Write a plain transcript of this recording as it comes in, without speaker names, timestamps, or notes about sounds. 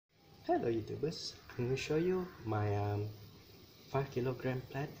Hello YouTubers, I'm going to show you my 5 kilogram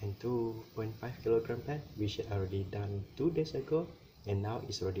plant and 2.5 kilogram plant which I already done 2 days ago and now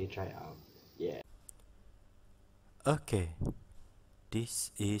it's already dry out. Yeah. Okay,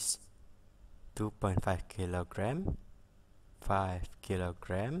 this is 2.5 kilogram, 5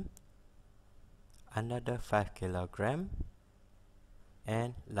 kilogram, another 5 kilogram,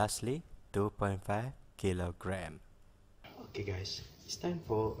 and lastly 2.5 kilogram. Okay guys, it's time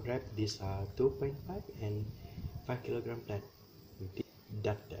for wrap this 2.5 and 5 kilogram plant with the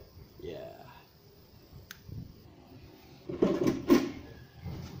duct. Yeah.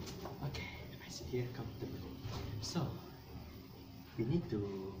 Okay, I sit here comfortably. So we need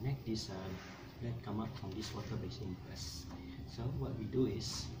to make this plant come up from this water basin first. So what we do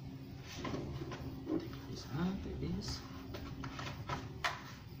is take this out like this,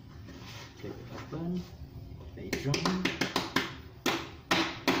 flip it open, let it dry.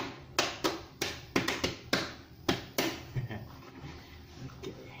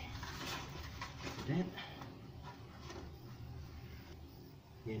 Okay, that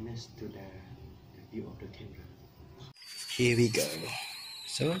nearness to the view of the camera. Here we go.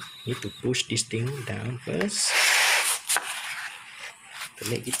 So need to push this thing down first to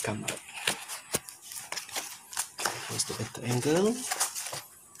make it come out. Here's the better angle.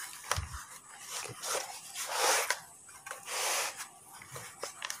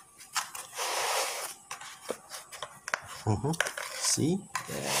 See?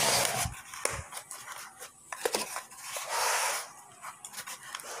 Yeah.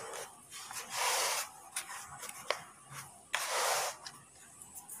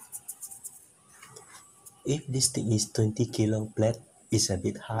 If this thing is 20 kilo plate, it's a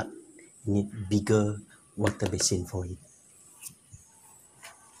bit hard. You need bigger water basin for it.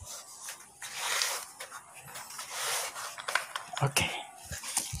 Okay.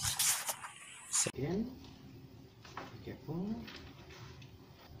 So again, be careful.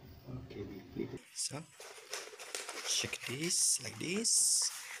 Okay, we flip it. So shake this like this.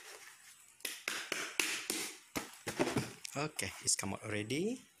 Okay, it's come out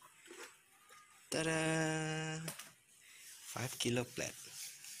already. Ta-da! 5 kilo plate.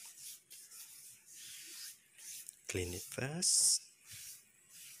 Clean it first.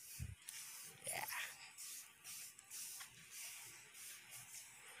 Yeah.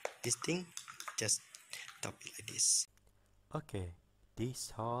 This thing, just top it like this. Okay,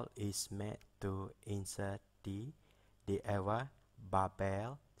 this hole is made to insert the DIY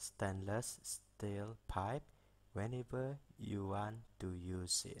barbell stainless steel pipe whenever you want to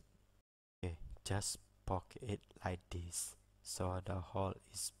use it. Okay, just poke it like this so the hole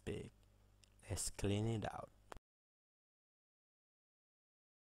is big. Let's clean it out.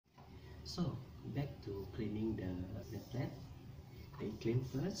 So back to cleaning the plate. They clean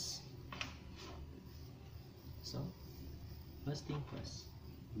first. So first thing first,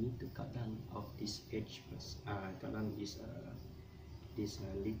 you need to cut down of this edge first. Cut down this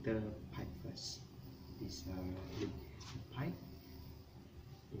little pipe first. This pipe,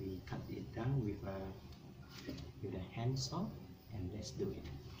 we cut it down with a hand saw, and let's do it.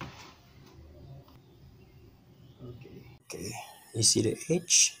 Okay, you see the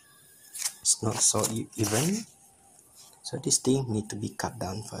edge? It's not so even, so this thing need to be cut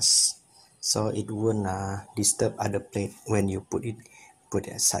down first, so it won't disturb other plate when you put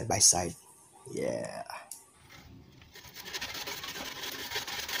it side by side. Yeah.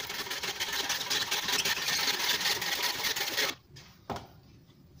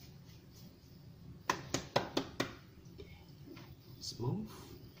 Smooth.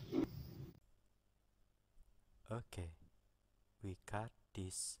 Okay, we cut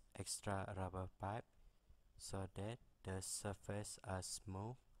this extra rubber pipe so that the surface are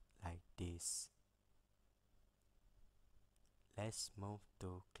smooth like this. Let's move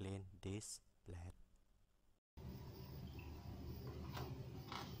to clean this plate.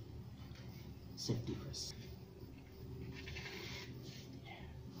 Safety first.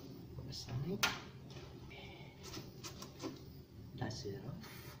 Put aside. Dust it off.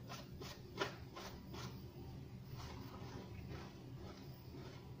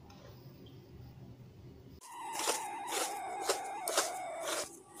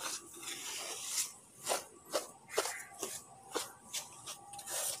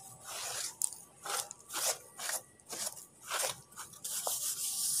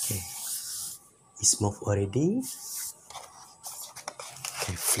 Okay, it's smooth already.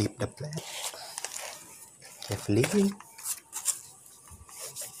 Okay, flip the plate carefully.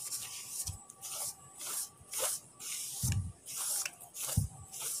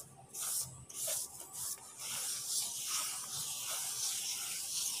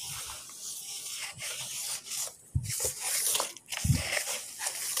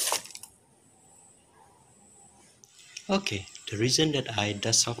 Okay, the reason that I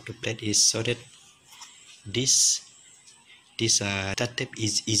dust off the plate is so that this duct tape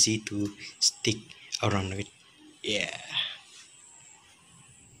is easy to stick around it. Yeah.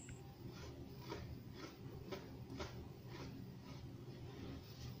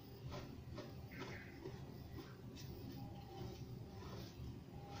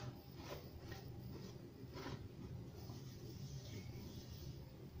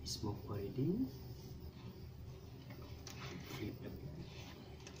 Smoke already. Flip the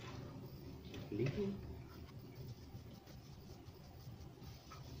plate.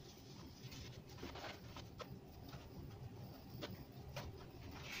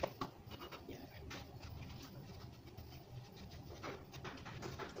 Yeah.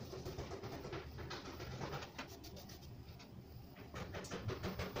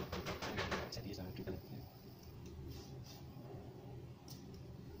 Set these on to the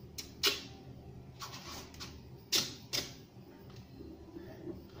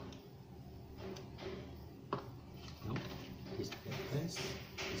no. This first.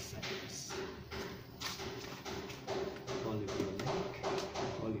 This side first. Olive your leg.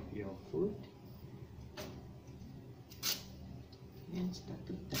 Olive your foot. And start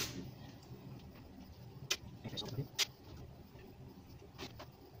to tap it. Okay, so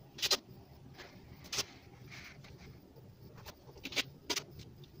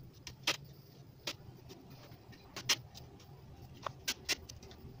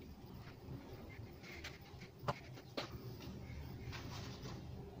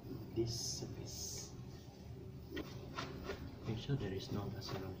this surface. Make sure there is no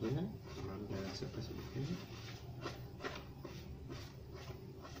dust around here, around the surface of the plate.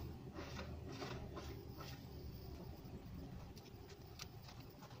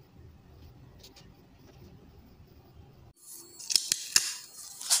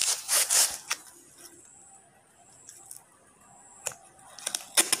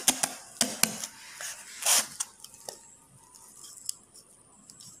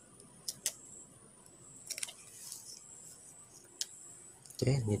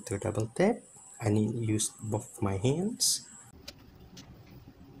 Okay, need to double tap. I need to use both my hands.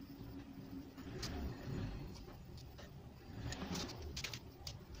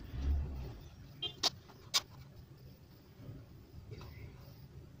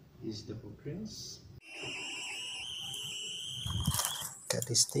 This is the progress. Cut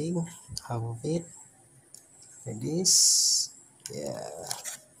this thing, half of it, like this. Yeah.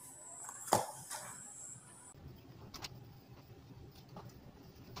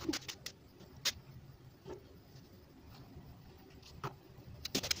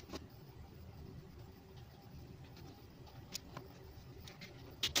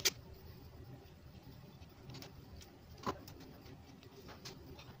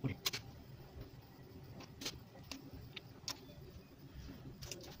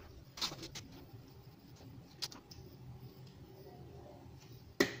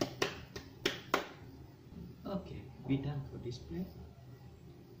 Okay, we done for this plate.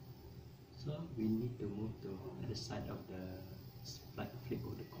 So we need to move to the other side of the like flip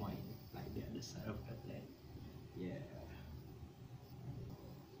of the coin, like the other side of the plate. Yeah.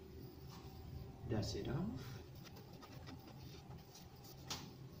 Dust it off.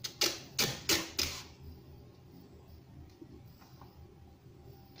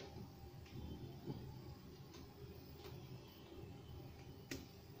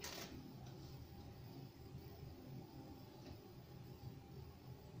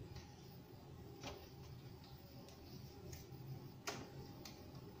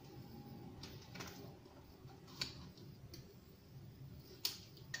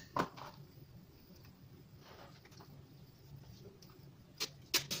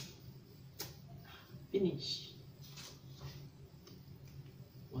 Finish.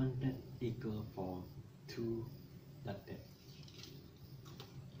 One that equal for two duct tape.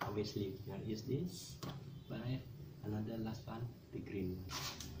 Obviously, we can use this, but I have another last one, the green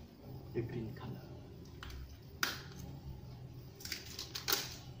color.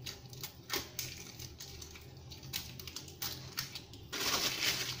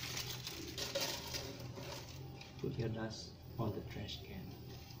 Put your dust on the trash can.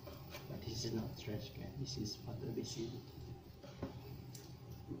 But this is not trash can, this is water basin.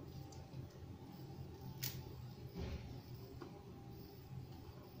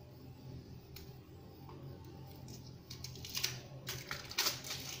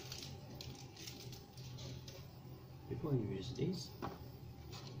 Before you use this,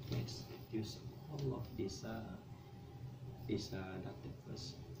 let's use all of this duct tape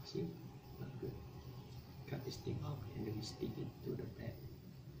first. See, not good. you stick it to the plate.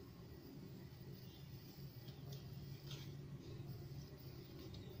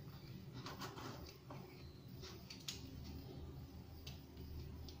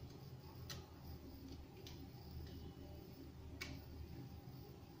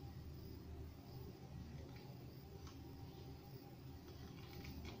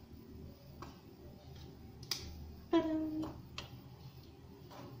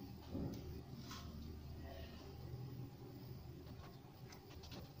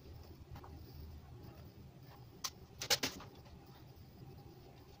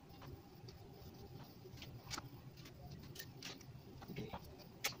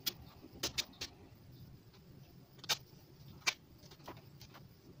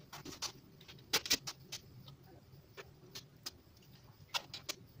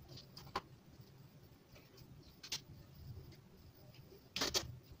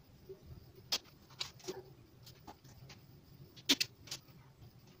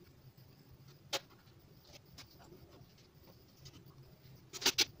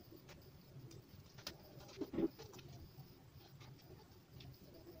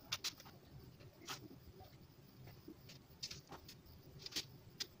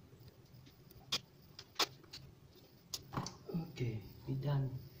 Okay, we done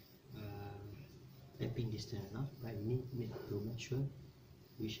tapping this turn off, but we need to make sure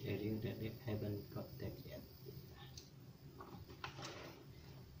which area that they haven't got tapped yet.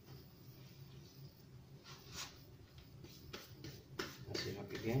 Let's it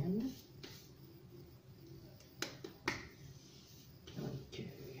up again. Okay,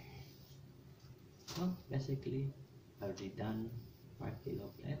 well, basically already done 5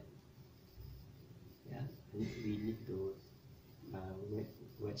 kilo plate. Yeah, we need to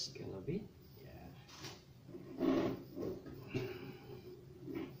weight scale a bit. Yeah.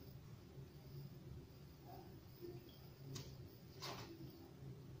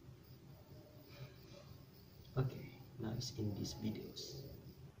 Okay, now it's in these videos.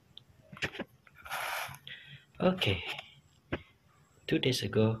 Okay, 2 days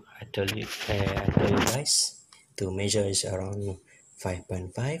ago I told you guys to measure is around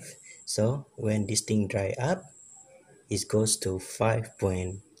 5.5. So when this thing dry up, it goes to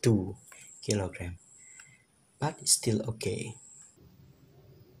 5.2 kilogram, but it's still okay.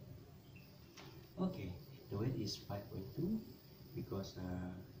 Okay, the weight is 5.2 because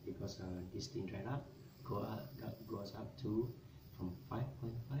this thing dried up goes up to from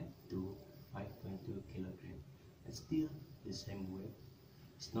 5.5 to 5.2 kilogram. It's still the same weight.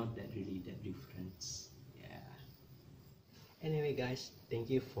 It's not that really that difference. Yeah. Anyway, guys, thank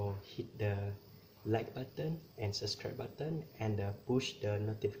you for hit the like button and subscribe button and push the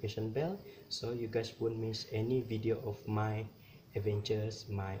notification bell so you guys won't miss any video of my adventures,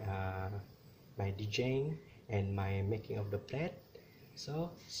 my DJing and my making of the plate. So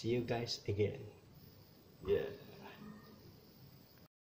see you guys again. Yeah.